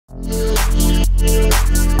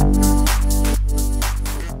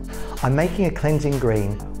I'm making a cleansing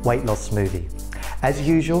green weight loss smoothie. As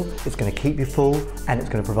usual, it's going to keep you full and it's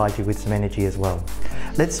going to provide you with some energy as well.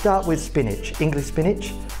 Let's start with spinach. English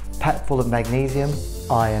spinach, packed full of magnesium,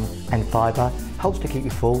 iron and fibre, helps to keep you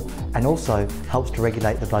full and also helps to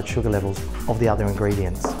regulate the blood sugar levels of the other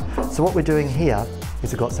ingredients. So what we're doing here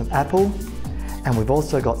is we've got some apple and we've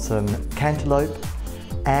also got some cantaloupe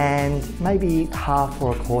and maybe half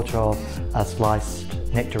or a quarter of a sliced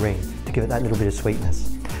nectarine to give it that little bit of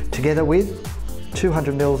sweetness. Together with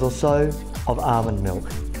 200 ml or so of almond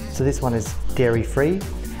milk. So this one is dairy free,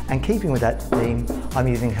 and keeping with that theme, I'm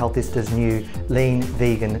using Healthista's new lean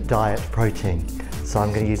vegan diet protein. So I'm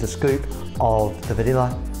going to use a scoop of the vanilla,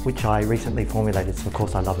 which I recently formulated, so of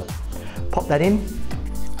course I love it. Pop that in,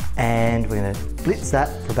 and we're going to blitz that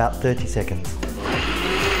for about 30 seconds.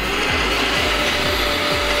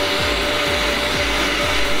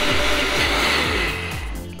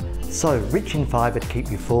 So rich in fibre to keep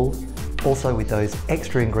you full, also with those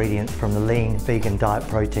extra ingredients from the lean vegan diet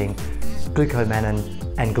protein, glucomannan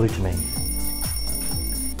and glutamine.